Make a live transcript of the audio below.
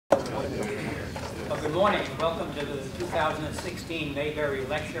Well, good morning. Welcome to the 2016 Mayberry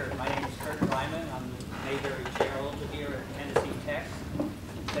Lecture. My name is Kurt Ryman. I'm the Mayberry Chairholder here at Tennessee Tech.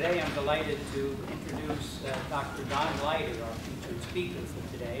 Today I'm delighted to introduce Dr. Don Leiter, our featured speaker for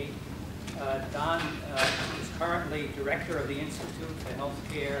today. Don is currently Director of the Institute for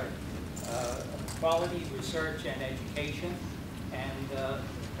Healthcare Quality, Research, and Education, and a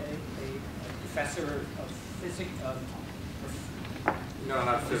professor of physics,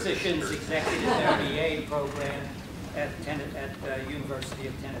 Physicians Executive MBA program at University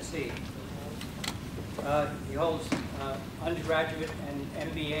of Tennessee. He holds undergraduate and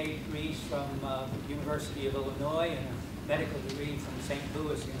MBA degrees from University of Illinois and a medical degree from St.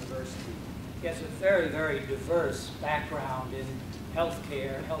 Louis University. He has a very, very diverse background in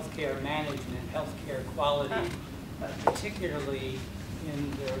healthcare management, healthcare quality, particularly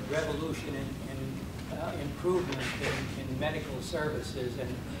in the revolution in improvement in medical services and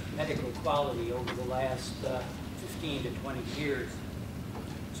medical quality over the last 15 to 20 years.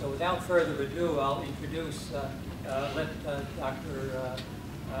 So without further ado, I'll introduce, let Dr.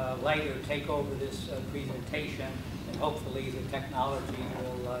 Leiter take over this presentation, and hopefully the technology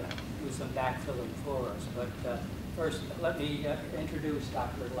will do some backfilling for us. But first, let me introduce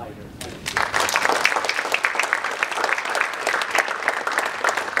Dr. Leiter.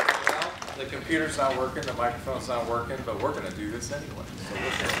 The computer's not working, the microphone's not working, but we're going to do this anyway. So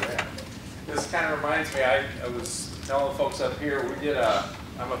listen to that. This kind of reminds me, I was telling the folks up here,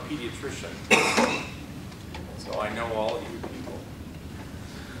 I'm a pediatrician, so I know all of you people.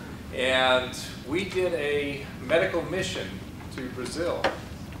 And we did a medical mission to Brazil.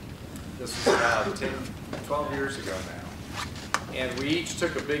 This was about 10, 12 years ago now. And we each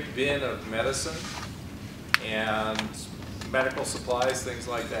took a big bin of medicine and medical supplies, things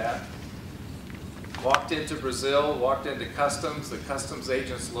like that. Walked into Brazil, walked into customs. The customs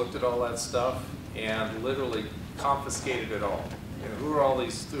agents looked at all that stuff and literally confiscated it all. You know, who are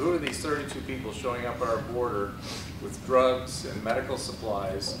these 32 people showing up at our border with drugs and medical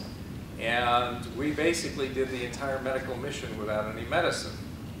supplies? And we basically did the entire medical mission without any medicine.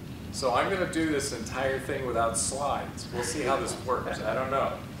 So I'm going to do this entire thing without slides. We'll see how this works. I don't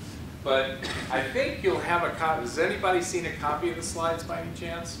know. But I think you'll have a copy. Has anybody seen a copy of the slides by any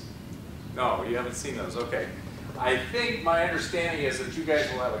chance? No, you haven't seen those. Okay. I think my understanding is that you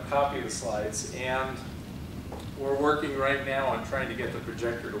guys will have a copy of the slides, and we're working right now on trying to get the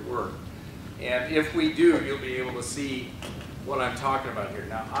projector to work. And if we do, you'll be able to see what I'm talking about here.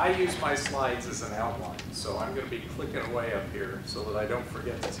 Now, I use my slides as an outline, so I'm going to be clicking away up here so that I don't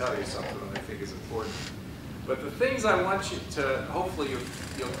forget to tell you something that I think is important. But the things I want you to, hopefully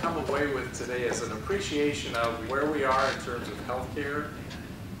you'll come away with today is an appreciation of where we are in terms of healthcare,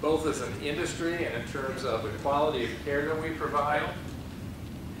 both as an industry and in terms of the quality of care that we provide.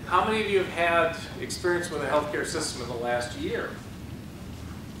 How many of you have had experience with the healthcare system in the last year?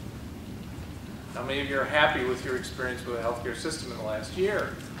 How many of you are happy with your experience with the healthcare system in the last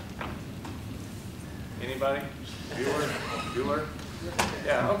year? Anybody? Bueller?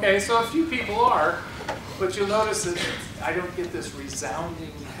 Yeah, okay, so a few people are, but you'll notice that I don't get this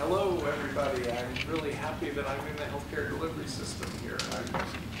resounding, hello everybody, I'm really happy that I'm in the healthcare delivery system here. I'm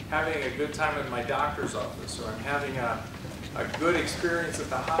having a good time in my doctor's office, or I'm having a good experience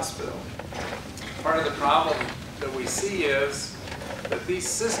at the hospital. Part of the problem that we see is that these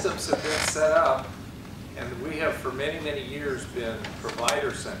systems have been set up, and we have for many, many years been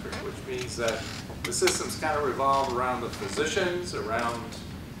provider-centric, which means that the systems kind of revolve around the physicians, around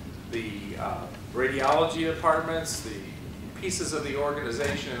the radiology departments, the pieces of the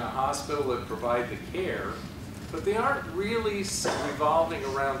organization in a hospital that provide the care, but they aren't really revolving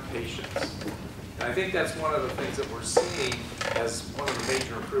around patients. And I think that's one of the things that we're seeing as one of the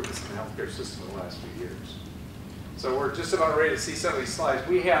major improvements in the healthcare system in the last few years. So we're just about ready to see some of these slides.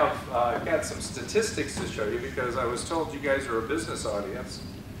 We have got some statistics to show you because I was told you guys are a business audience,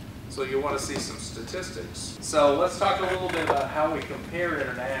 so you'll want to see some statistics. So let's talk a little bit about how we compare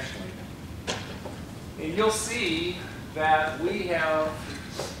internationally. And you'll see that we have,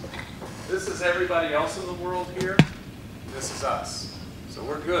 this is everybody else in the world here, and this is us. So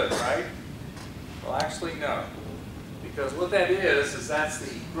we're good, right? Well, actually, no. Because what that is that's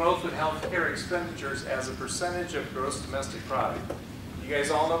the growth in healthcare expenditures as a percentage of gross domestic product. You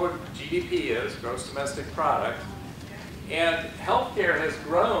guys all know what GDP is, gross domestic product. And healthcare has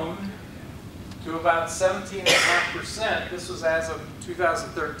grown to about 17.5%. This was as of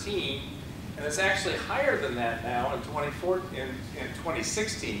 2013. And it's actually higher than that now in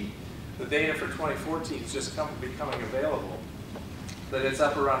 2016. The data for 2014 is just becoming available. But it's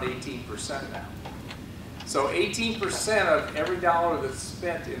up around 18% now. So 18% of every dollar that's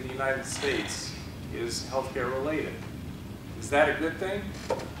spent in the United States is healthcare related. Is that a good thing?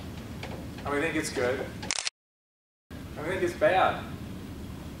 I think it's good. I think it's bad.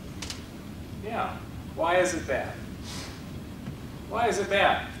 Yeah. Why is it bad? Why is it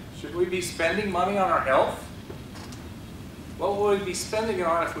bad? Should we be spending money on our health? What would we be spending it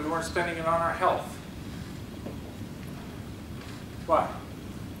on if we weren't spending it on our health? What?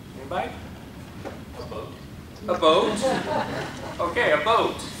 Anybody? A boat. A boat? Okay, a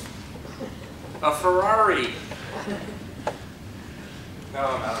boat. A Ferrari.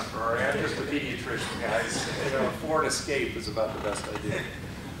 No, not a Ferrari. I'm just a pediatrician, guys. You know, a Ford Escape is about the best I do.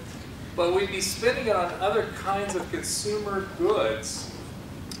 But we'd be spending it on other kinds of consumer goods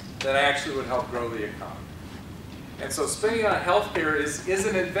that actually would help grow the economy. And so spending on healthcare is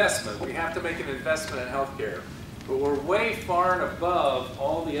an investment. We have to make an investment in healthcare. But we're way far and above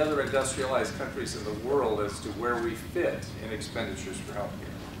all the other industrialized countries in the world as to where we fit in expenditures for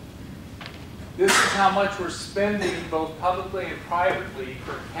healthcare. This is how much we're spending both publicly and privately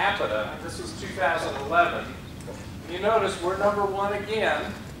per capita. This was 2011. You notice we're number one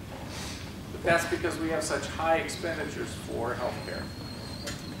again, but that's because we have such high expenditures for healthcare.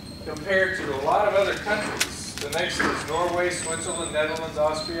 Compared to a lot of other countries, the next is Norway, Switzerland, Netherlands,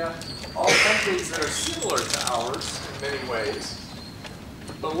 Austria, all countries that are similar to ours in many ways,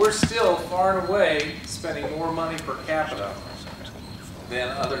 but we're still far and away spending more money per capita than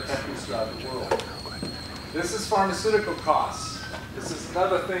other countries throughout the world. This is pharmaceutical costs. This is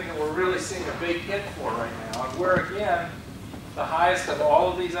another thing that we're really seeing a big hit for right now, and we're again the highest of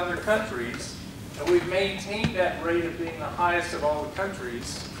all of these other countries, and we've maintained that rate of being the highest of all the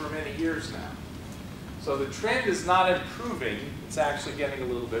countries for many years now. So the trend is not improving, it's actually getting a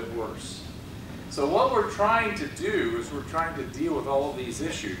little bit worse. So what we're trying to do is we're trying to deal with all of these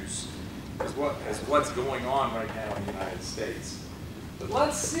issues as what's going on right now in the United States. But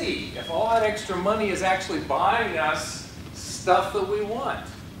let's see if all that extra money is actually buying us stuff that we want.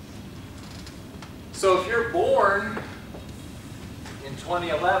 So if you're born in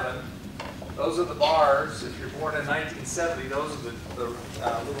 2011, those are the bars. If you're born in 1970, those are the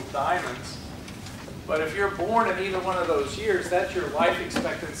little diamonds. But if you're born in either one of those years, that's your life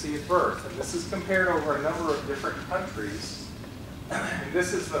expectancy at birth. And this is compared over a number of different countries. And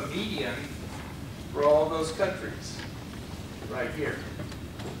this is the median for all those countries, right here.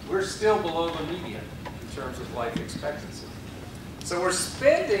 We're still below the median in terms of life expectancy. So we're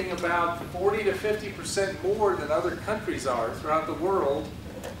spending about 40 to 50% more than other countries are throughout the world,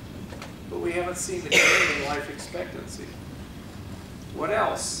 but we haven't seen the change in life expectancy. What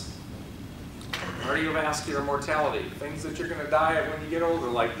else? Cardiovascular mortality, things that you're going to die of when you get older,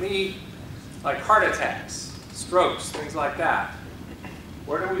 like me, like heart attacks, strokes, things like that.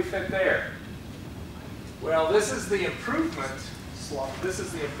 Where do we fit there? Well, this is the improvement slide. This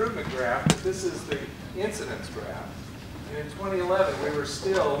is the improvement graph, but this is the incidence graph. And in 2011, we were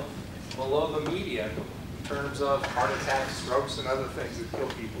still below the median in terms of heart attacks, strokes, and other things that kill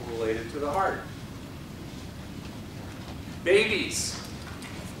people related to the heart. Babies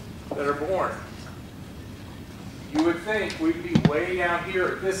that are born. You would think we'd be way down here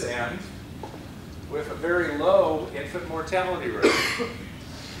at this end with a very low infant mortality rate.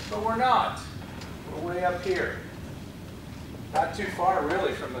 But we're not. We're way up here. Not too far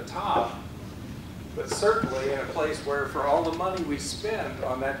really from the top, but certainly in a place where for all the money we spend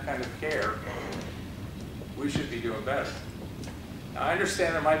on that kind of care, we should be doing better. Now I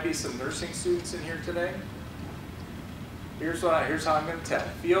understand there might be some nursing students in here today. Here's how I'm going to tell.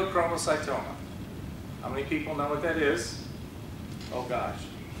 Pheochromocytoma. How many people know what that is? Oh gosh,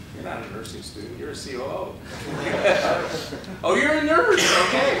 you're not a nursing student, you're a COO. Oh, you're a nurse,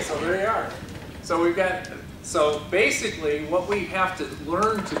 okay, so there you are. So basically what we have to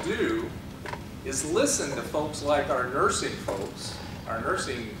learn to do is listen to folks like our nursing folks, our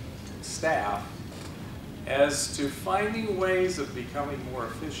nursing staff, as to finding ways of becoming more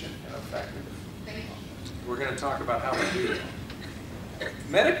efficient and effective. We're going to talk about how we do it.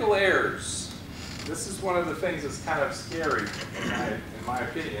 Medical errors. This is one of the things that's kind of scary, in my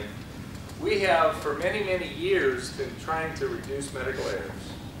opinion. We have, for many, many years, been trying to reduce medical errors.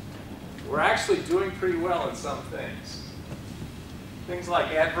 We're actually doing pretty well in some things. Things like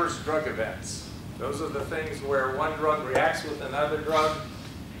adverse drug events. Those are the things where one drug reacts with another drug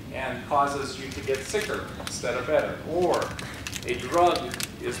and causes you to get sicker instead of better. Or a drug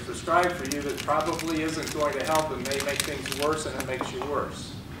is prescribed for you that probably isn't going to help and may make things worse, and it makes you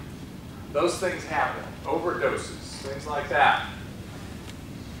worse. Those things happen. Overdoses, things like that.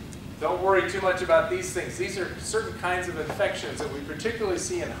 Don't worry too much about these things. These are certain kinds of infections that we particularly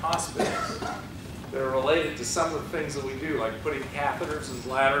see in hospitals. that are related to some of the things that we do, like putting catheters and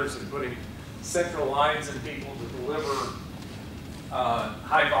bladders and putting central lines in people to deliver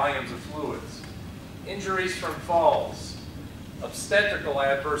high volumes of fluids. Injuries from falls, obstetrical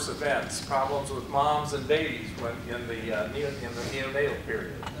adverse events, problems with moms and babies when in the neonatal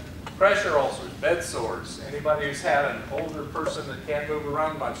period. Pressure ulcers, bed sores. Anybody who's had an older person that can't move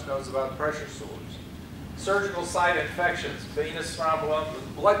around much knows about pressure sores. Surgical site infections, venous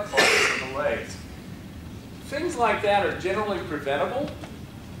thromboembolic, blood clots in the legs. Things like that are generally preventable.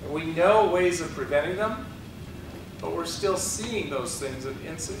 And we know ways of preventing them, but we're still seeing those things at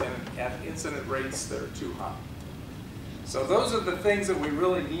incident rates that are too high. So those are the things that we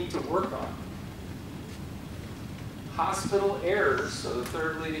really need to work on. Hospital errors, so the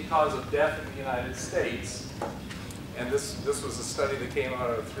third leading cause of death in the United States. And this was a study that came out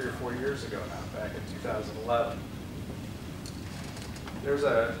of 3 or 4 years ago now, back in 2011. There's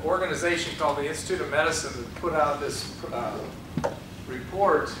an organization called the Institute of Medicine that put out this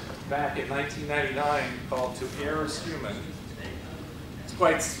report back in 1999 called To Err is Human. It's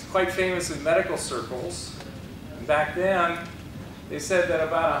quite famous in medical circles. And back then, they said that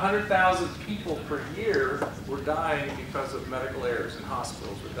about 100,000 people per year were dying because of medical errors, and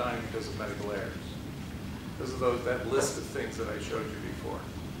hospitals were dying because of medical errors. Because of that list of things that I showed you before.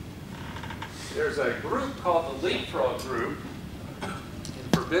 There's a group called the Leapfrog Group. And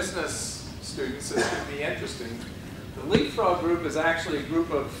for business students, this could be interesting. The Leapfrog Group is actually a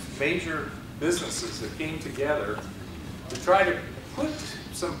group of major businesses that came together to try to put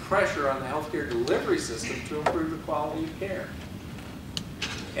some pressure on the healthcare delivery system to improve the quality of care.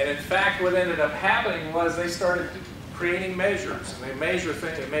 And in fact, what ended up happening was they started creating measures. And they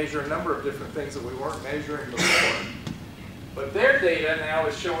measure a number of different things that we weren't measuring before. But their data now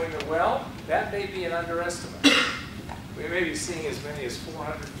is showing that, well, that may be an underestimate. We may be seeing as many as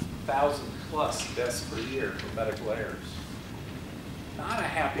 400,000 plus deaths per year from medical errors. Not a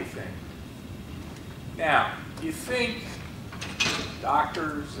happy thing. Now, you think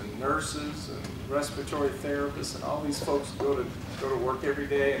doctors and nurses and respiratory therapists and all these folks go to work every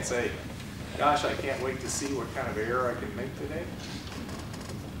day and say, gosh, I can't wait to see what kind of error I can make today?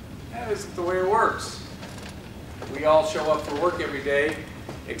 That isn't the way it works. We all show up for work every day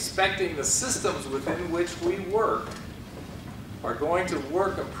expecting the systems within which we work are going to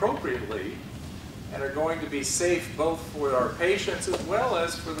work appropriately and are going to be safe both for our patients as well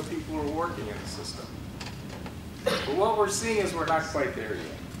as for the people who are working in the system. But what we're seeing is we're not quite there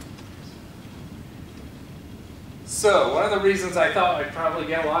yet. So one of the reasons I thought I'd probably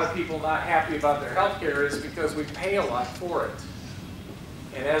get a lot of people not happy about their health care is because we pay a lot for it.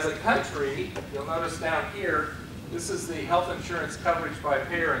 And as a country, you'll notice down here, this is the health insurance coverage by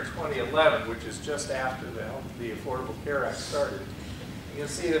payer in 2011, which is just after the Affordable Care Act started. You'll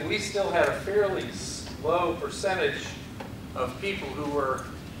see that we still had a fairly low percentage of people who were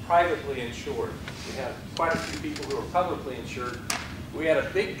privately insured. We had quite a few people who were publicly insured. We had a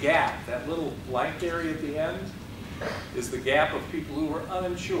big gap. That little blank area at the end is the gap of people who were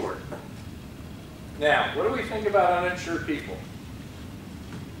uninsured. Now, what do we think about uninsured people?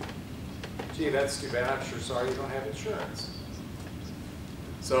 Gee, that's too bad. I'm sure sorry you don't have insurance.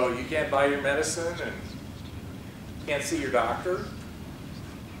 So you can't buy your medicine and can't see your doctor.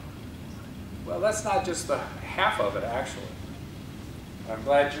 Well, that's not just the half of it, actually. I'm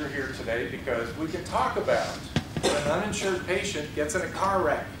glad you're here today because we can talk about when an uninsured patient gets in a car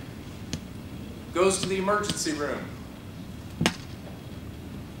wreck, goes to the emergency room,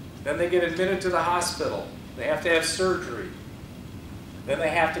 then they get admitted to the hospital. They have to have surgery. Then they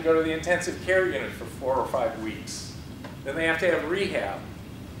have to go to the intensive care unit for 4 or 5 weeks. Then they have to have rehab.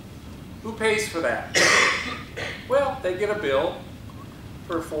 Who pays for that? Well, they get a bill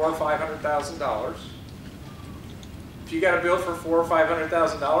for $400,000 or $500,000. If you got a bill for $400,000 or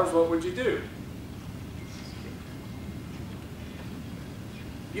 $500,000, what would you do?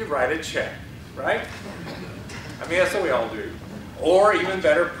 You write a check, right? I mean, that's what we all do. Or even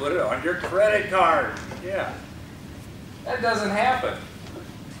better, put it on your credit card. Yeah. That doesn't happen.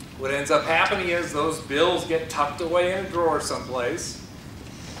 What ends up happening is those bills get tucked away in a drawer someplace,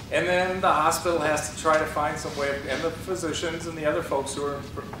 and then the hospital has to try to find some way, and the physicians and the other folks who are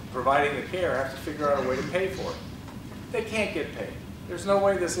providing the care have to figure out a way to pay for it. They can't get paid. There's no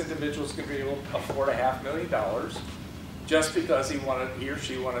way this individual is going to be able to afford $500,000 just because he or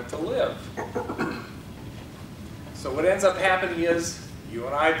she wanted to live. So what ends up happening is you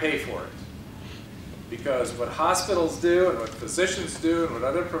and I pay for it. Because what hospitals do and what physicians do and what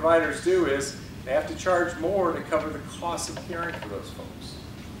other providers do is they have to charge more to cover the cost of caring for those folks.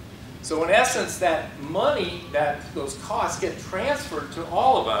 So in essence, that money, those costs get transferred to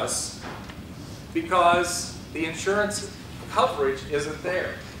all of us because the insurance coverage isn't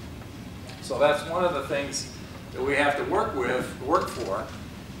there. So that's one of the things that we have to work for,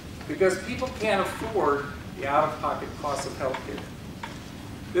 because people can't afford the out-of-pocket costs of healthcare.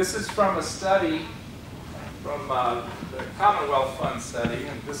 This is from a study from the Commonwealth Fund study,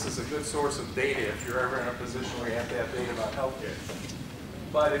 and this is a good source of data if you're ever in a position where you have to have data about healthcare.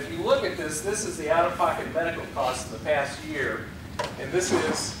 But if you look at this, this is the out-of-pocket medical costs in the past year, and this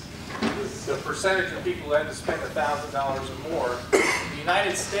is the percentage of people who had to spend $1,000 or more. In the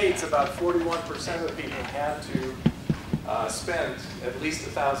United States, about 41% of the people had to spend at least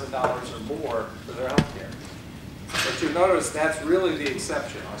 $1,000 or more for their health care. But you notice that's really the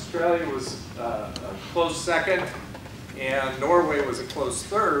exception. Australia was a close second, and Norway was a close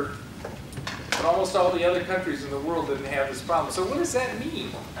third. But almost all the other countries in the world didn't have this problem. So what does that mean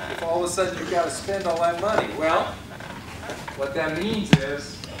if all of a sudden you've got to spend all that money? Well, what that means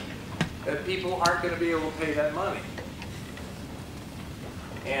is that people aren't going to be able to pay that money.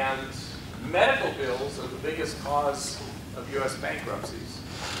 And medical bills are the biggest cause of U.S. bankruptcies,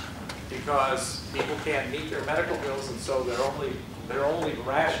 because people can't meet their medical bills, and so their only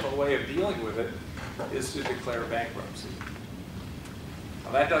rational way of dealing with it is to declare bankruptcy.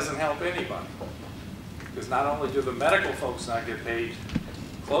 Now that doesn't help anybody, because not only do the medical folks not get paid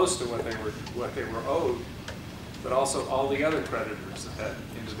close to what they were owed, but also all the other creditors that that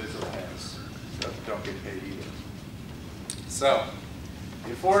individual has don't get paid either. So,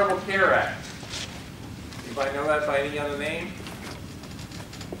 the Affordable Care Act. Anybody know that by any other name?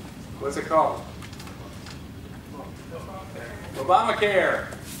 What's it called? Obamacare.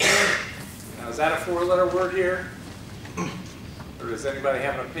 Now, is that a four-letter word here? Or does anybody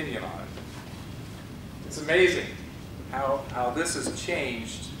have an opinion on it? It's amazing how this has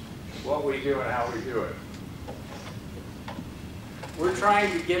changed what we do and how we do it. We're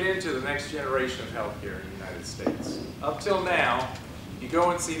trying to get into the next generation of healthcare in the United States. Up till now, you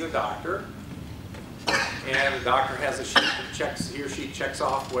go and see the doctor, and the doctor has a sheet that checks, he or she checks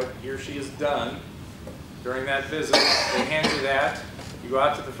off what he or she has done during that visit. They hand you that. You go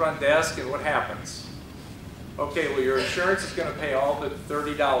out to the front desk, and what happens? Okay, well, your insurance is going to pay all but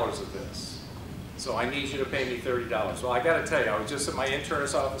 $30 of this. So I need you to pay me $30. Well, I got to tell you, I was just at my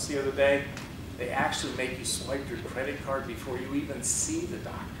internist's office the other day. They actually make you swipe your credit card before you even see the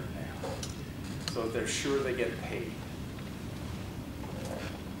doctor now, so that they're sure they get paid.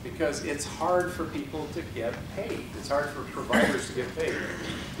 Because it's hard for people to get paid. It's hard for providers to get paid.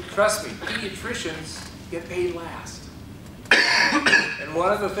 Trust me, pediatricians get paid last. And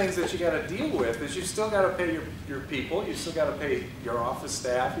one of the things that you got to deal with is you still got to pay your people, you still got to pay your office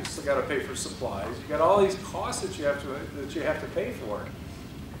staff, you still got to pay for supplies. You got all these costs that you have to pay for.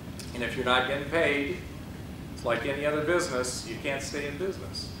 And if you're not getting paid, it's like any other business, you can't stay in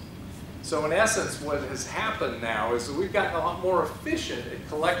business. So in essence, what has happened now is that we've gotten a lot more efficient at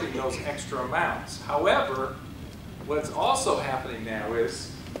collecting those extra amounts. However, what's also happening now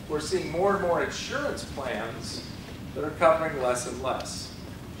is we're seeing more and more insurance plans that are covering less and less.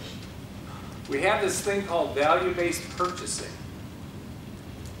 We have this thing called value-based purchasing.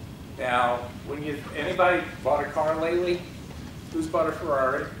 Now, anybody bought a car lately? Who's bought a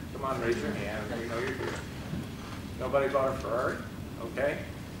Ferrari? Come on, raise your hand. We know you're here. Nobody bought a Ferrari? Okay.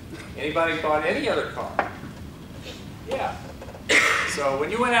 Anybody bought any other car? Yeah. So when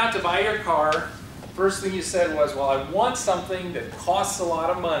you went out to buy your car, first thing you said was, well, I want something that costs a lot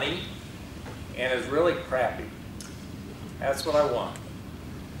of money and is really crappy. That's what I want.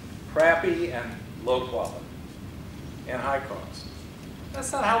 Crappy and low quality and high cost.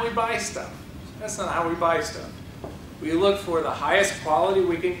 That's not how we buy stuff. That's not how we buy stuff. We look for the highest quality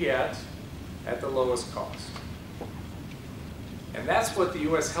we can get at the lowest cost. And that's what the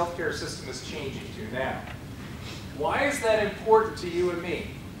U.S. healthcare system is changing to now. Why is that important to you and me?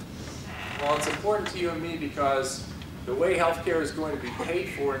 Well, it's important to you and me because the way healthcare is going to be paid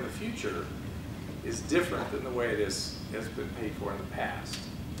for in the future is different than the way it has been paid for in the past.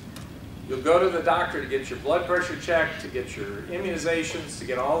 You'll go to the doctor to get your blood pressure checked, to get your immunizations, to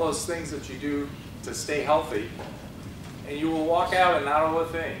get all those things that you do to stay healthy, and you will walk out and not owe a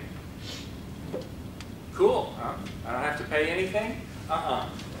thing. Cool, huh? I don't have to pay anything?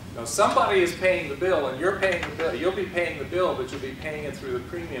 No, somebody is paying the bill, and you're paying the bill. You'll be paying the bill, but you'll be paying it through the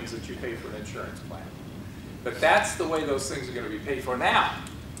premiums that you pay for an insurance plan. But that's the way those things are going to be paid for. Now,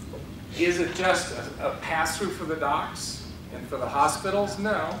 is it just a pass-through for the docs and for the hospitals?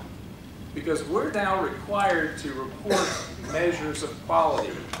 No, because we're now required to report measures of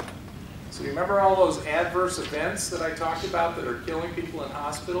quality. So you remember all those adverse events that I talked about that are killing people in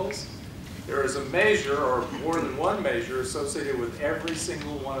hospitals? there is a measure, or more than one measure, associated with every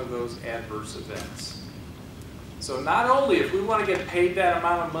single one of those adverse events. So not only if we want to get paid that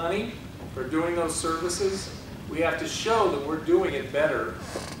amount of money for doing those services, we have to show that we're doing it better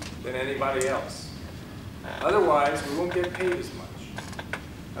than anybody else. Otherwise, we won't get paid as much.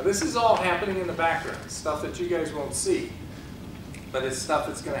 Now this is all happening in the background, stuff that you guys won't see, but it's stuff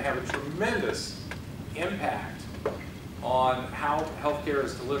that's going to have a tremendous impact on how healthcare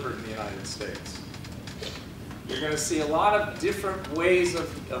is delivered in the United States. You're going to see a lot of different ways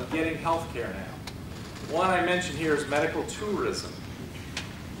of getting healthcare now. One I mentioned here is medical tourism.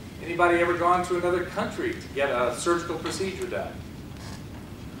 Anybody ever gone to another country to get a surgical procedure done?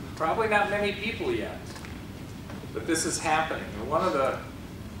 Probably not many people yet, but this is happening. And one of the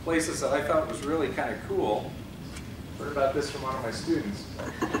places that I thought was really kind of cool, heard about this from one of my students.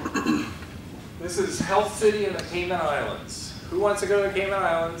 This is Health City in the Cayman Islands. Who wants to go to the Cayman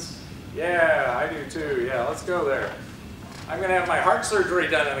Islands? Yeah, I do too. Yeah, let's go there. I'm going to have my heart surgery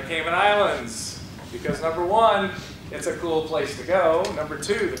done in the Cayman Islands because number one, it's a cool place to go. Number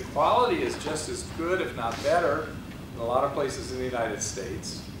two, the quality is just as good, if not better, than a lot of places in the United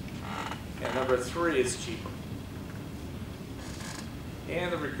States. And number three, it's cheaper.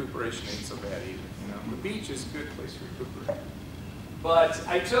 And the recuperation ain't so bad either. You know, the beach is a good place to recuperate. But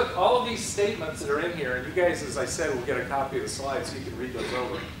I took all of these statements that are in here, and you guys, as I said, will get a copy of the slides so you can read those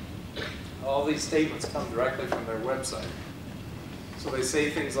over. All these statements come directly from their website. So they say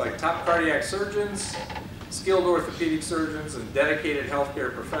things like top cardiac surgeons, skilled orthopedic surgeons, and dedicated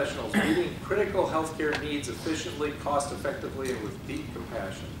healthcare professionals meeting critical healthcare needs efficiently, cost-effectively, and with deep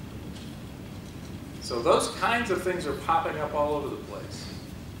compassion. So those kinds of things are popping up all over the place.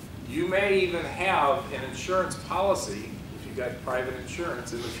 You may even have an insurance policy, if you've got private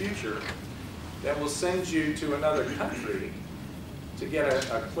insurance in the future, that will send you to another country to get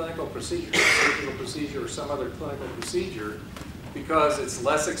a clinical procedure, a surgical procedure, or some other clinical procedure, because it's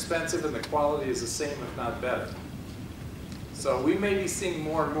less expensive and the quality is the same, if not better. So we may be seeing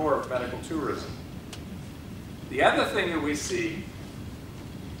more and more of medical tourism. The other thing that we see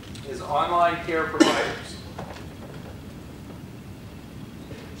is online care providers.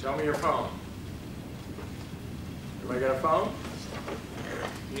 Show me your phone. Everybody got a phone?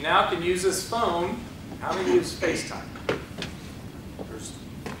 You now can use this phone. How many use FaceTime? There's,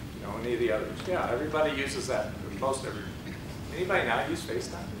 any of the others. Yeah, everybody uses that. Most everybody. Anybody not use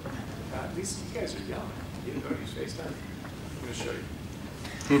FaceTime? At least you guys are young. You don't use FaceTime? I'm going to show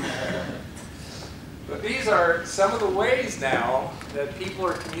you. But these are some of the ways now that people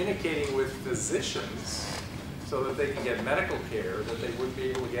are communicating with physicians so that they can get medical care that they wouldn't be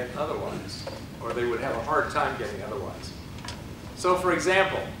able to get otherwise, or they would have a hard time getting otherwise. So for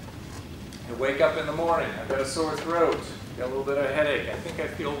example, I wake up in the morning, I've got a sore throat, got a little bit of a headache, I think I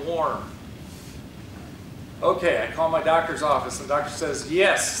feel warm. Okay, I call my doctor's office, and the doctor says,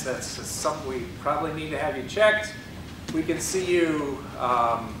 yes, that's something we probably need to have you checked. We can see you,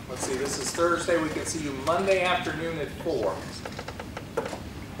 let's see, this is Thursday, we can see you Monday afternoon at 4.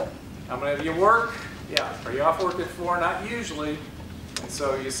 How many of you work? Yeah, are you off work at 4? Not usually. And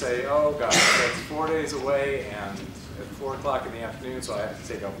so you say, oh gosh, that's 4 days away, and at 4 o'clock in the afternoon, so I have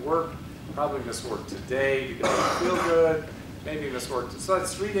to take off work. Probably miss work today because I don't feel good. Maybe miss work. So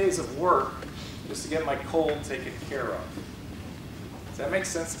that's 3 days of work just to get my cold taken care of. Does that make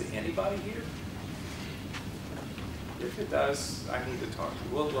sense to anybody here? If it does, I need to talk to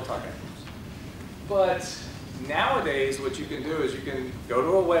you. We'll talk afterwards. But nowadays, what you can do is you can go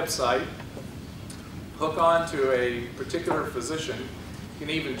to a website, hook on to a particular physician. You can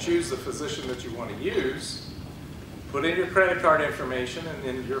even choose the physician that you want to use, put in your credit card information, and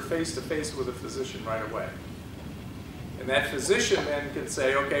then you're face-to-face with a physician right away. And that physician then can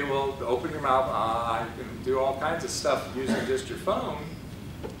say, okay, well, open your mouth, you can do all kinds of stuff using just your phone.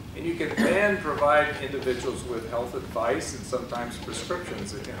 And you can then provide individuals with health advice and sometimes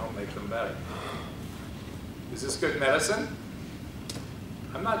prescriptions that can help make them better. Is this good medicine?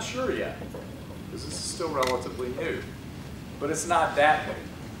 I'm not sure yet, because this is still relatively new. But it's not that new.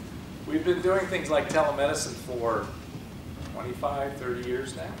 We've been doing things like telemedicine for 25, 30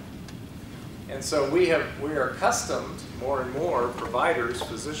 years now. And so we are accustomed, more and more, providers,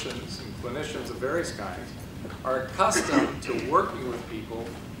 physicians, and clinicians of various kinds, are accustomed to working with people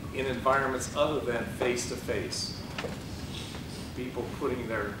in environments other than face-to-face. People putting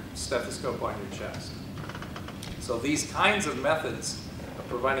their stethoscope on your chest. So these kinds of methods of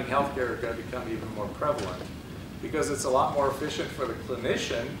providing healthcare are going to become even more prevalent because it's a lot more efficient for the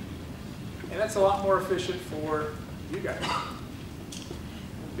clinician and it's a lot more efficient for you guys.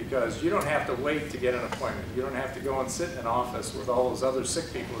 because you don't have to wait to get an appointment. You don't have to go and sit in an office with all those other sick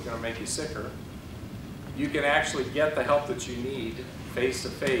people who are going to make you sicker. You can actually get the help that you need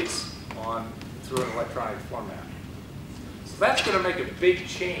face-to-face through an electronic format. So that's going to make a big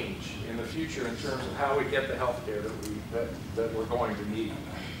change in the future in terms of how we get the health care that we're going to need.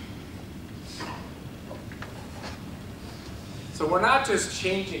 So we're not just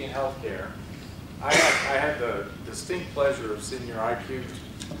changing in healthcare. I had the distinct pleasure of seeing your IQ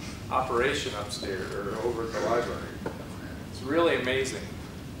operation upstairs or over at the library. It's really amazing.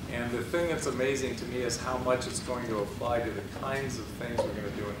 And the thing that's amazing to me is how much it's going to apply to the kinds of things we're going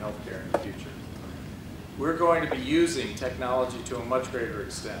to do in healthcare in the future. We're going to be using technology to a much greater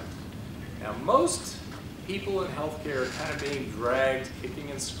extent. Now, most people in healthcare are kind of being dragged kicking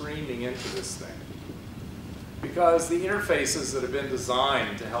and screaming into this thing, because the interfaces that have been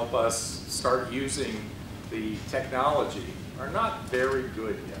designed to help us start using the technology are not very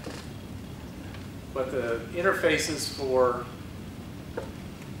good yet. But the interfaces for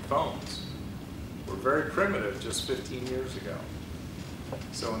phones were very primitive just 15 years ago.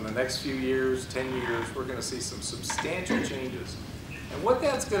 So in the next few years, 10 years, we're going to see some substantial changes. And what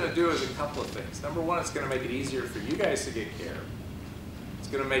that's going to do is a couple of things. Number one, it's going to make it easier for you guys to get care. It's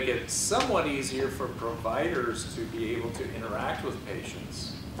going to make it somewhat easier for providers to be able to interact with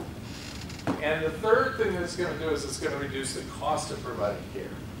patients. And the third thing that it's going to do is it's going to reduce the cost of providing care,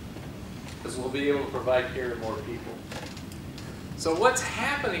 because we'll be able to provide care to more people. So what's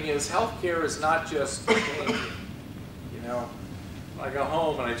happening is healthcare is not just changing. You know, when I go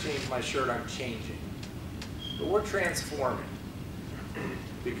home and I change my shirt, I'm changing. But we're transforming,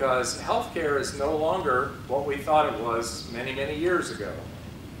 because healthcare is no longer what we thought it was many, many years ago.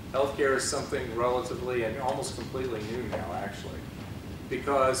 Healthcare is something relatively and almost completely new now, actually,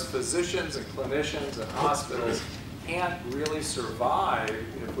 because physicians and clinicians and hospitals can't really survive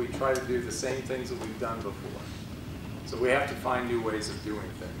if we try to do the same things that we've done before. So we have to find new ways of doing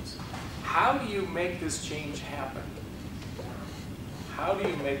things. How do you make this change happen? How do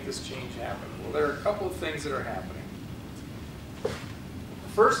you make this change happen? Well, there are a couple of things that are happening.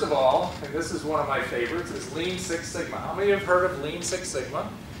 First of all, and this is one of my favorites, is Lean Six Sigma. How many have heard of Lean Six Sigma?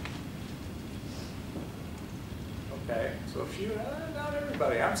 Okay, so a few, not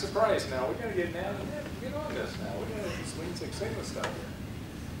everybody. I'm surprised now. We're going to get on this now. We're going to do this Lean Six Sigma stuff here.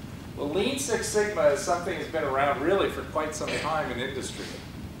 Well, Lean Six Sigma is something that's been around really for quite some time in industry.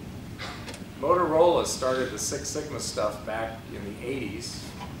 Motorola started the Six Sigma stuff back in the 80s.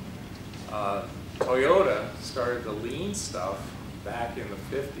 Toyota started the Lean stuff back in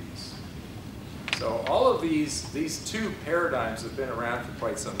the 50s. So all of these two paradigms have been around for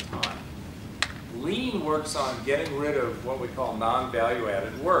quite some time. Lean works on getting rid of what we call non-value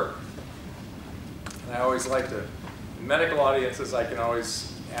added work. And I always like to, in medical audiences, I can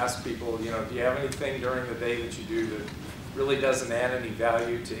always ask people, you know, do you have anything during the day that you do that really doesn't add any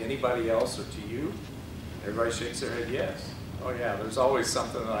value to anybody else or to you? Everybody shakes their head yes. Oh yeah, there's always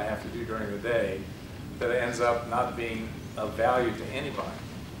something that I have to do during the day that ends up not being of value to anybody.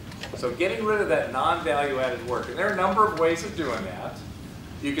 So getting rid of that non-value added work, and there are a number of ways of doing that.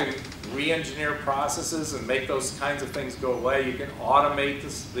 You can re-engineer processes and make those kinds of things go away. You can automate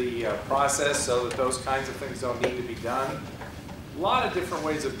the process so that those kinds of things don't need to be done. A lot of different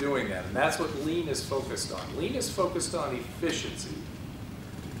ways of doing that, and that's what Lean is focused on. Lean is focused on efficiency.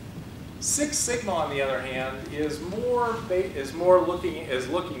 Six Sigma, on the other hand, is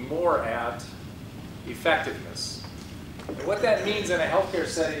looking more at effectiveness. And what that means in a healthcare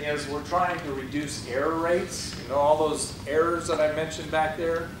setting is we're trying to reduce error rates. You know, all those errors that I mentioned back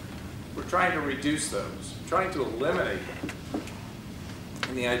there, we're trying to reduce those, trying to eliminate them.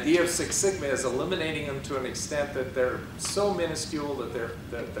 And the idea of Six Sigma is eliminating them to an extent that they're so minuscule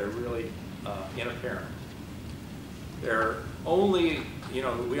that they're really inapparent. They're only, you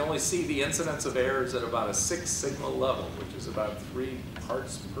know, we only see the incidence of errors at about a Six Sigma level, which is about 3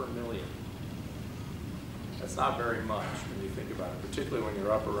 parts per million. That's not very much when you think about it, particularly when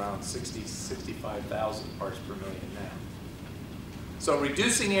you're up around 60, 65,000 parts per million now. So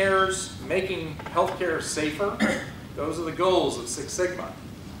reducing errors, making healthcare safer, those are the goals of Six Sigma.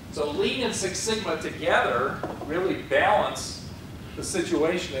 So Lean and Six Sigma together really balance the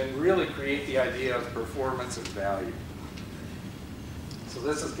situation and really create the idea of performance and value. So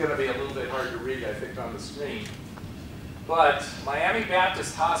this is going to be a little bit hard to read, I think, on the screen. But Miami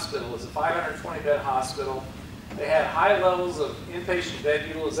Baptist Hospital is a 520-bed hospital. They had high levels of inpatient bed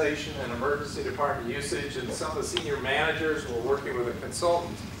utilization and emergency department usage, and some of the senior managers were working with a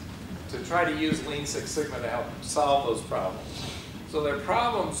consultant to try to use Lean Six Sigma to help solve those problems. So their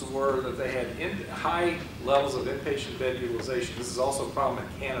problems were that they had high levels of inpatient bed utilization. This is also a problem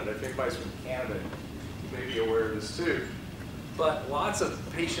in Canada. If anybody's from Canada, you may be aware of this too. But lots of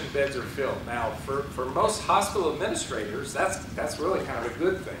patient beds are filled. Now, for most hospital administrators, that's really kind of a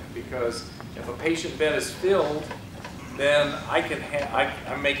good thing, because if a patient bed is filled, then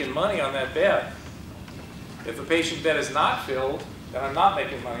I'm making money on that bed. If a patient bed is not filled, then I'm not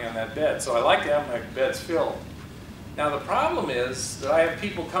making money on that bed. So I like to have my beds filled. Now the problem is that I have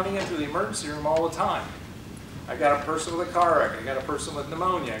people coming into the emergency room all the time. I got a person with a car wreck, I got a person with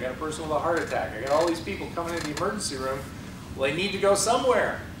pneumonia, I got a person with a heart attack, I got all these people coming into the emergency room. Well, they need to go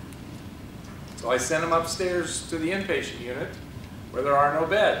somewhere. So I send them upstairs to the inpatient unit where there are no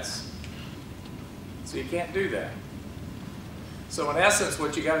beds. So you can't do that. So in essence,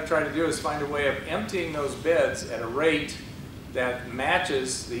 what you got to try to do is find a way of emptying those beds at a rate that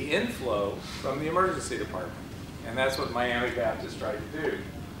matches the inflow from the emergency department. And that's what Miami Baptist tried to do.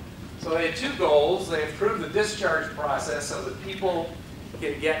 So they had two goals. They improved the discharge process so that people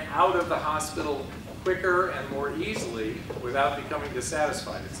can get out of the hospital quicker and more easily without becoming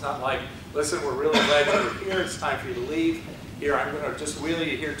dissatisfied. It's not like, listen, we're really glad you're here, it's time for you to leave. Here, I'm going to just wheel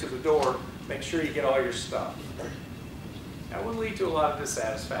you here to the door, make sure you get all your stuff. That would lead to a lot of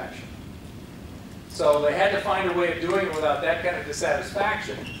dissatisfaction. So they had to find a way of doing it without that kind of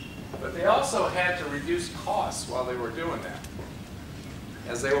dissatisfaction, but they also had to reduce costs while they were doing that.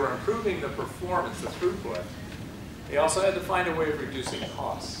 As they were improving the performance, the throughput, they also had to find a way of reducing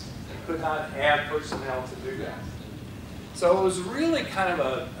costs. They could not add personnel to do that. So it was really kind of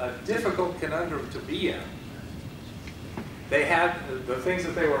a difficult conundrum to be in. They had the things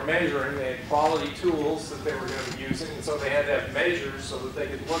that they were measuring, they had quality tools that they were going to be using, and so they had to have measures so that they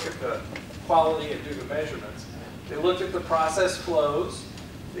could look at the quality and do the measurements. They looked at the process flows,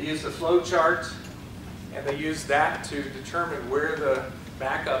 they used the flow chart, and they used that to determine where the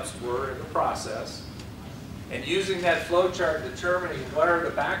backups were in the process. And using that flow chart, determining where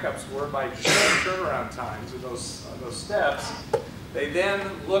the backups were by turnaround times of those steps, they then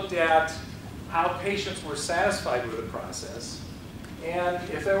looked at how patients were satisfied with the process, and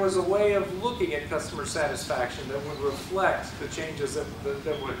if there was a way of looking at customer satisfaction that would reflect the changes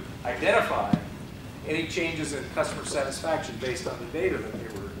that would identify any changes in customer satisfaction based on the data that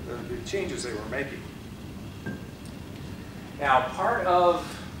they were, or the changes they were making. Now, part of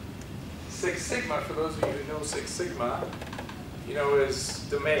Six Sigma, for those of you who know Six Sigma, is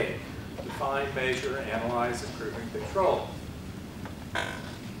DMAIC: define, measure, analyze, improve, and control.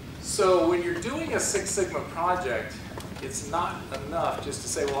 So when you're doing a Six Sigma project, it's not enough just to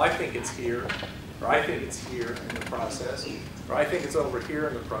say, well, I think it's here, or I think it's here in the process, or I think it's over here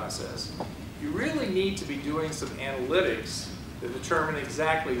in the process. You really need to be doing some analytics to determine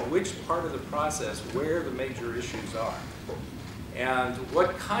exactly which part of the process, where the major issues are, and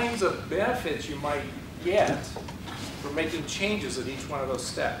what kinds of benefits you might get for making changes at each one of those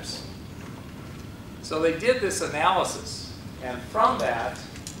steps. So they did this analysis, and from that,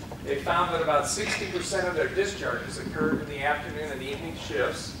 they found that about 60% of their discharges occurred in the afternoon and evening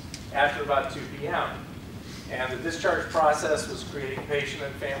shifts after about 2 p.m. And the discharge process was creating patient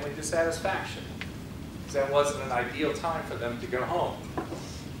and family dissatisfaction, because that wasn't an ideal time for them to go home.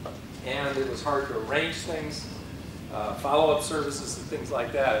 And it was hard to arrange things, follow-up services and things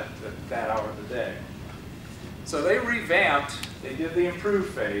like that at that hour of the day. So they revamped, they did the improve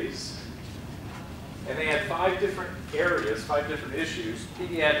phase, and they had 5 different areas, 5 different issues.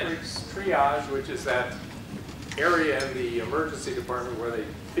 Pediatrics, triage, which is that area in the emergency department where they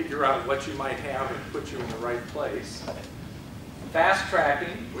figure out what you might have and put you in the right place. Fast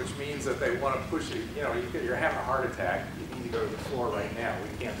tracking, which means that they want to push you, you're having a heart attack, you need to go to the floor right now.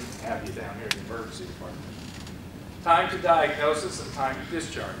 We can't have you down here in the emergency department. Time to diagnosis and time to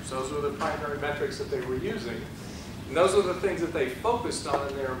discharge. Those were the primary metrics that they were using. And those are the things that they focused on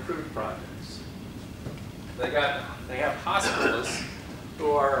in their improved projects. They have hospitalists who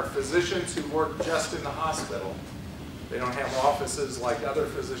are physicians who work just in the hospital. They don't have offices like other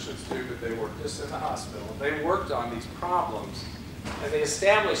physicians do, but they work just in the hospital. They worked on these problems, and they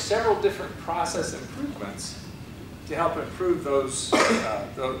established several different process improvements to help improve those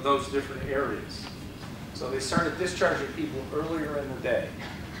different areas. So they started discharging people earlier in the day.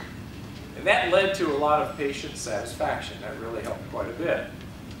 And that led to a lot of patient satisfaction. That really helped quite a bit.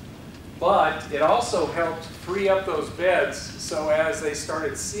 But it also helped free up those beds, so as they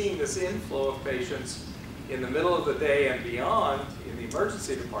started seeing this inflow of patients in the middle of the day and beyond in the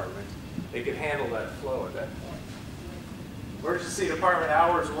emergency department, they could handle that flow at that point. Emergency department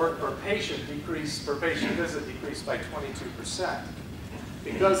hours worked per patient visit decreased by 22%.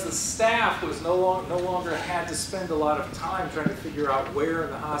 because the staff was no longer had to spend a lot of time trying to figure out where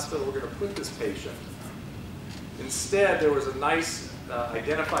in the hospital we're going to put this patient. Instead, there was a nice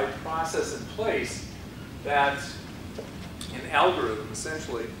identified process in place that, an algorithm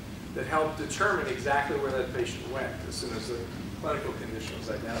essentially, that helped determine exactly where that patient went as soon as the clinical condition was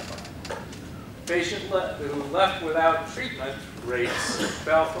identified. Patient who left without treatment rates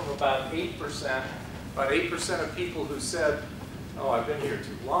fell from about 8%, of people who said, oh, I've been here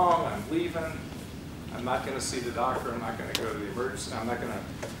too long, I'm leaving, I'm not going to see the doctor, I'm not going to go to the emergency, I'm not going to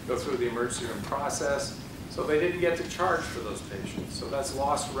go through the emergency room process. So they didn't get to charge for those patients. So that's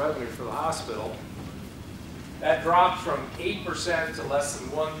lost revenue for the hospital. That dropped from 8% to less than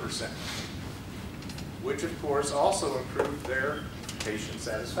 1%, which of course also improved their patient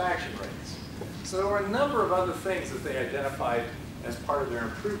satisfaction rates. So there were a number of other things that they identified as part of their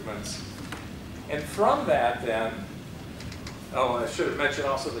improvements. And from that then, oh, I should have mentioned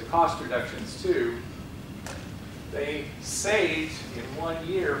also the cost reductions too. They saved in 1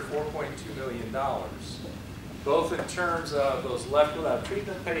 year $4.2 million, both in terms of those left without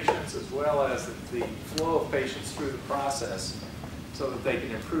treatment patients as well as the flow of patients through the process so that they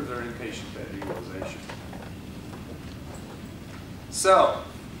can improve their inpatient bed utilization. So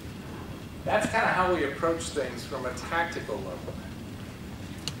that's kind of how we approach things from a tactical level.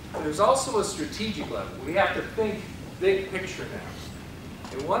 There's also a strategic level. We have to think big picture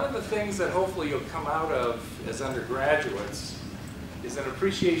now. And one of the things that hopefully you'll come out of as undergraduates is an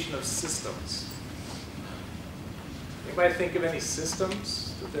appreciation of systems. Anybody think of any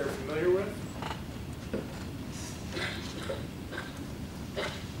systems that they're familiar with?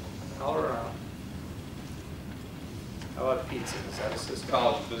 All around. How about pizza? Is that a system?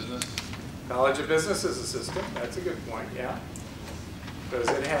 College business. College of Business is a system. That's a good point, yeah. Because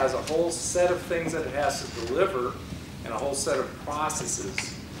it has a whole set of things that it has to deliver and a whole set of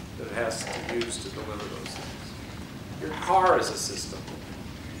processes that it has to use to deliver those things. Your car is a system,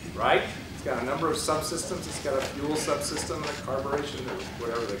 right? It's got a number of subsystems. It's got a fuel subsystem, a carburation, or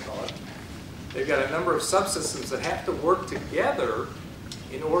whatever they call it. They've got a number of subsystems that have to work together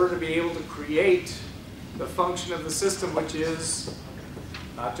in order to be able to create the function of the system, which is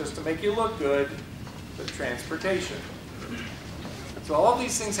not just to make you look good, but transportation. So all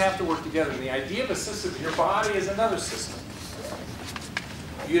these things have to work together. And the idea of a system, your body is another system.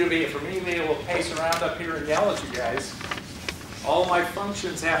 For me to be able to pace around up here and yell at you guys, all my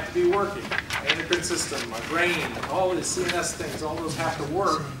functions have to be working. Endocrine system, my brain, all the CNS things, all those have to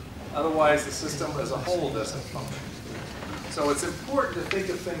work. Otherwise, the system as a whole doesn't function. So it's important to think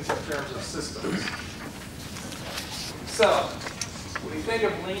of things in terms of systems. So we think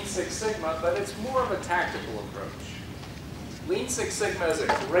of Lean Six Sigma, but it's more of a tactical approach. Lean Six Sigma is a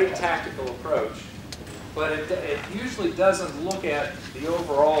great tactical approach, but it usually doesn't look at the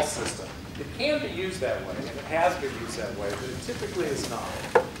overall system. It can be used that way, and it has been used that way, but it typically is not.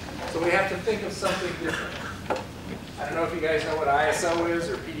 So we have to think of something different. I don't know if you guys know what ISO is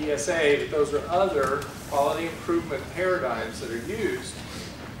or PDSA, but those are other quality improvement paradigms that are used.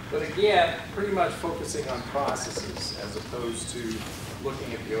 But again, pretty much focusing on processes as opposed to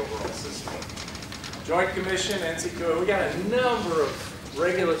looking at the overall system. Joint Commission, NCQA, we got a number of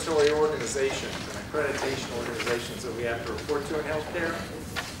regulatory organizations and accreditation organizations that we have to report to in healthcare.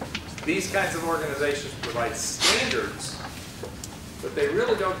 These kinds of organizations provide standards, but they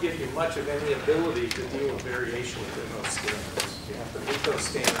really don't give you much of any ability to deal with variation within those standards. You have to meet those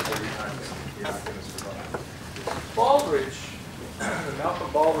standards or you're not going to survive. Baldrige, the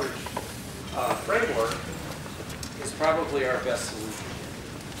Malcolm Baldrige framework is probably our best solution.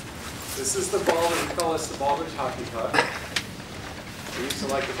 This is the Baldrige, we call this the Baldrige hockey puck. We used to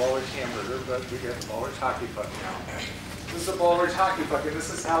like the Baldrige hamburger, but we got the Baldrige hockey puck now. This is the Baldrige hockey puck, and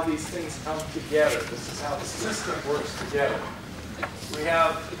this is how these things come together. This is how the system works together. We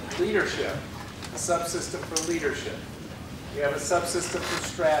have leadership, a subsystem for leadership. We have a subsystem for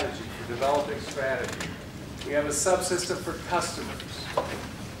strategy, for developing strategy. We have a subsystem for customers.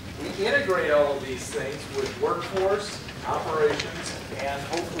 We integrate all of these things with workforce, operations, and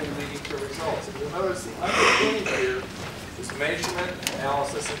hopefully leading to results. And you'll notice the underpinning here is measurement,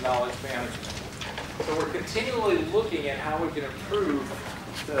 analysis, and knowledge management. So we're continually looking at how we can improve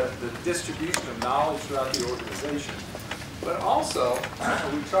the distribution of knowledge throughout the organization. But also,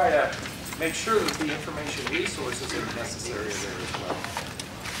 we try to make sure that the information resources are necessary there as well.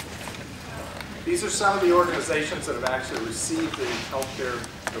 These are some of the organizations that have actually received the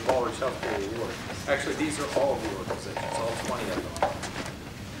Baldrige Healthcare Award. Actually, these are all of the organizations, all 20 of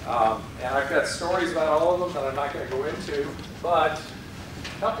them. And I've got stories about all of them that I'm not going to go into, but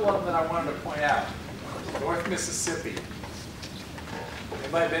a couple of them that I wanted to point out. North Mississippi.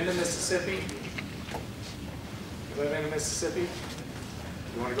 Anybody been to Mississippi? Anybody been to Mississippi?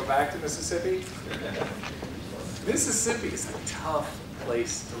 You want to go back to Mississippi? Mississippi is a tough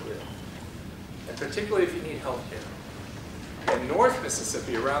place to live, and particularly if you need health care. In North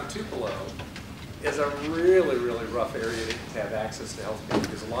Mississippi, around Tupelo, is a really, really rough area to have access to health care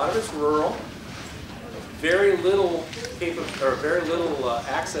because a lot of it's rural, very little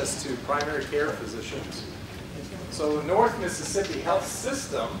access to primary care physicians. So the North Mississippi health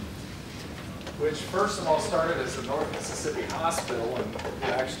system, which first of all started as the North Mississippi Hospital, and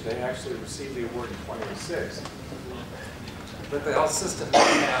they actually received the award in 2006. But the health system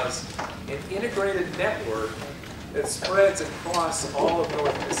has an integrated network that spreads across all of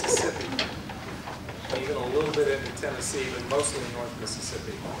North Mississippi, even a little bit into Tennessee, but mostly in North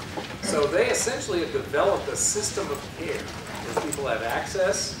Mississippi. So they essentially have developed a system of care where people have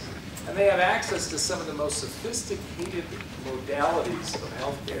access, and they have access to some of the most sophisticated modalities of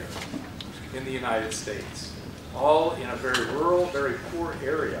healthcare in the United States, all in a very rural, very poor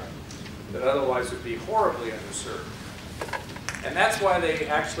area that otherwise would be horribly underserved. And that's why they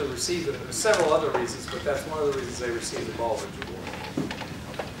actually received it. There's several other reasons, but that's one of the reasons they received the Baldrige Award.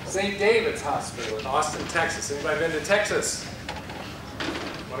 St. David's Hospital in Austin, Texas. Anybody been to Texas?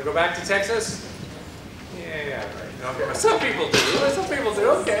 Want to go back to Texas? Yeah, right. Okay. Some people do. Some people do.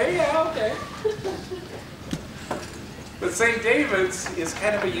 Okay, yeah, okay. But St. David's is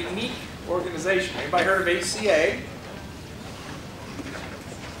kind of a unique organization. Anybody heard of HCA?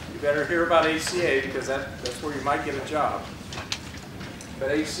 You better hear about HCA because that's where you might get a job. But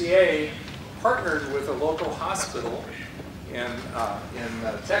HCA partnered with a local hospital in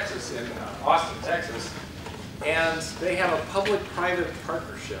Texas, in Austin, Texas, and they have a public-private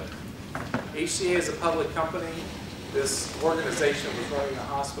partnership. HCA is a public company. This organization was running the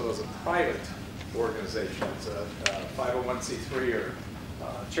hospital as a private organization. It's a 501c3 or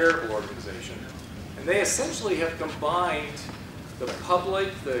charitable organization. And they essentially have combined the public,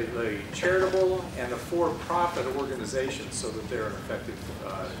 the charitable, and the for-profit organizations so that they're an effective,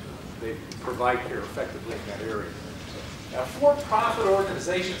 they provide care effectively in that area. Now, for-profit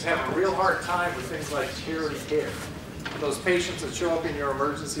organizations have a real hard time with things like charity care. Those patients that show up in your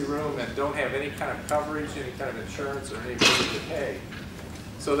emergency room and don't have any kind of coverage, any kind of insurance, or any ability to pay.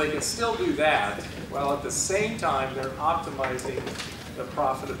 So they can still do that, while at the same time they're optimizing the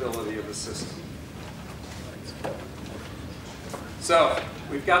profitability of the system. So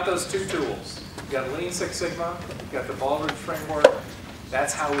we've got those two tools. We've got Lean Six Sigma, we've got the Baldrige framework.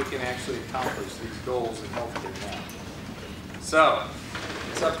 That's how we can actually accomplish these goals in healthcare now. So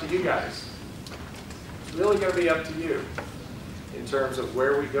it's up to you guys. It's really going to be up to you in terms of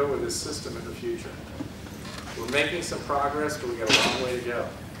where we go with this system in the future. We're making some progress, but we've got a long way to go.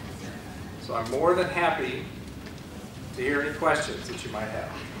 So I'm more than happy to hear any questions that you might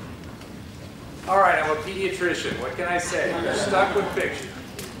have. All right, I'm a pediatrician. What can I say? You're stuck with picture.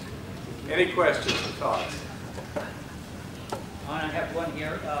 Any questions or thoughts? I have one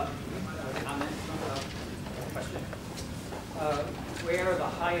here. Comment, question. Where are the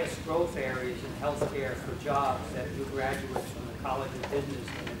highest growth areas in healthcare for jobs that new graduates from the College of Business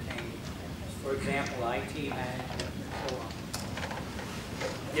can attain? For example, IT management and so on.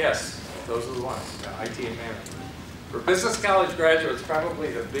 Yes, those are the ones, IT and management. For business college graduates,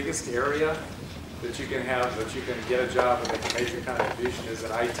 probably the biggest area that you can have, that you can get a job and make a major contribution is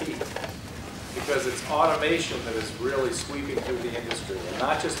in IT. Because it's automation that is really sweeping through the industry. And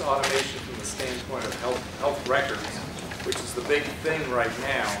not just automation from the standpoint of health records, which is the big thing right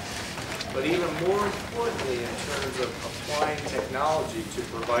now, but even more importantly in terms of applying technology to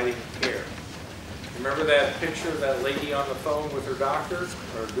providing care. Remember that picture of that lady on the phone with her doctor,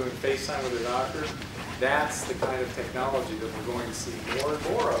 or doing FaceTime with her doctor? That's the kind of technology that we're going to see more and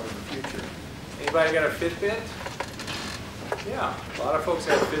more of in the future. Anybody got a Fitbit? Yeah, a lot of folks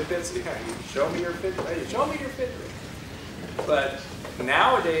have Fitbits. Yeah, show me your Fitbit. Hey, show me your Fitbit. But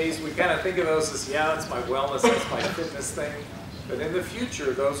nowadays, we kind of think of those as, yeah, that's my wellness, that's my fitness thing. But in the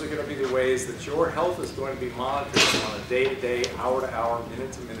future, those are going to be the ways that your health is going to be monitored on a day-to-day, hour-to-hour,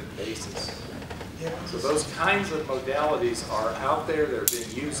 minute-to-minute basis. So those kinds of modalities are out there, they're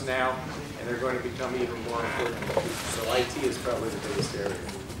being used now, and they're going to become even more important in the future. So IT is probably the biggest area.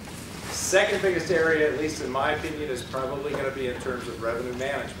 Second biggest area, at least in my opinion, is probably going to be in terms of revenue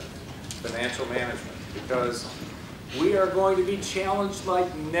management, financial management, because we are going to be challenged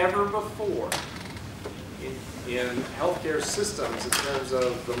like never before in healthcare systems in terms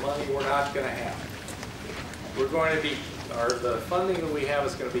of the money we're not going to have. We're going to be, the funding that we have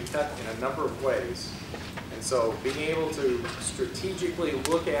is going to be cut in a number of ways. And so being able to strategically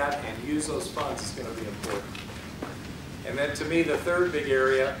look at and use those funds is going to be important. And then to me, the third big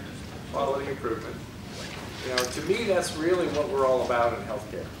area, quality improvement. You know, to me, that's really what we're all about in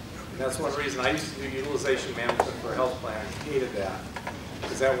healthcare. And that's one reason I used to do utilization management for a health plan. I hated that,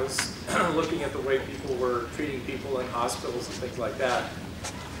 because that was looking at the way people were treating people in hospitals and things like that,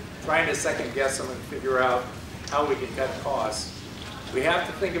 trying to second guess them and figure out how we can cut costs. We have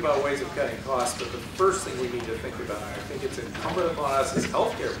to think about ways of cutting costs, but the first thing we need to think about, and I think it's incumbent upon us as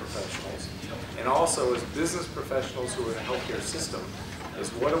healthcare professionals, and also as business professionals who are in the healthcare system, is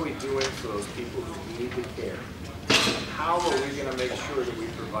what are we doing for those people who need the care? How are we going to make sure that we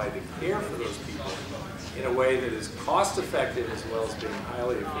provide the care for those people in a way that is cost effective as well as being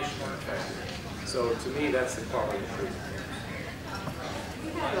highly efficient and effective? So to me, that's the quality improvement.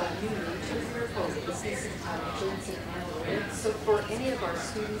 We have a new major here called Business Intelligence and Analytics. So for any of our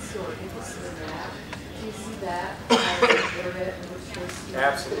students who are interested in that, do you see that as an area in which those students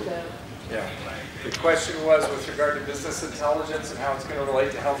Absolutely. could go? Yeah. The question was with regard to business intelligence and how it's going to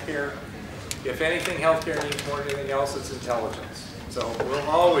relate to healthcare. If anything, healthcare needs more than anything else, it's intelligence. So we'll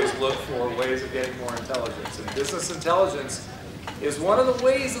always look for ways of getting more intelligence. And business intelligence is one of the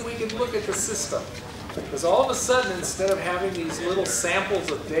ways that we can look at the system. Because all of a sudden, instead of having these little samples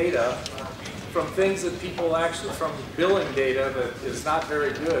of data from things that people actually, from billing data that is not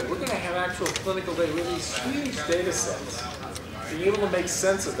very good, we're going to have actual clinical data with these huge data sets. Being able to make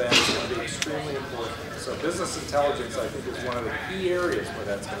sense of that is going to be extremely important. So business intelligence, I think, is one of the key areas where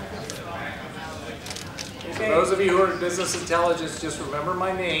that's going to happen. For those of you who are in business intelligence, just remember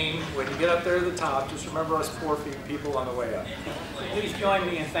my name. When you get up there at the top, just remember us poor people on the way up. Please join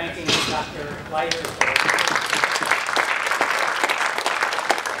me in thanking Dr. Leiter for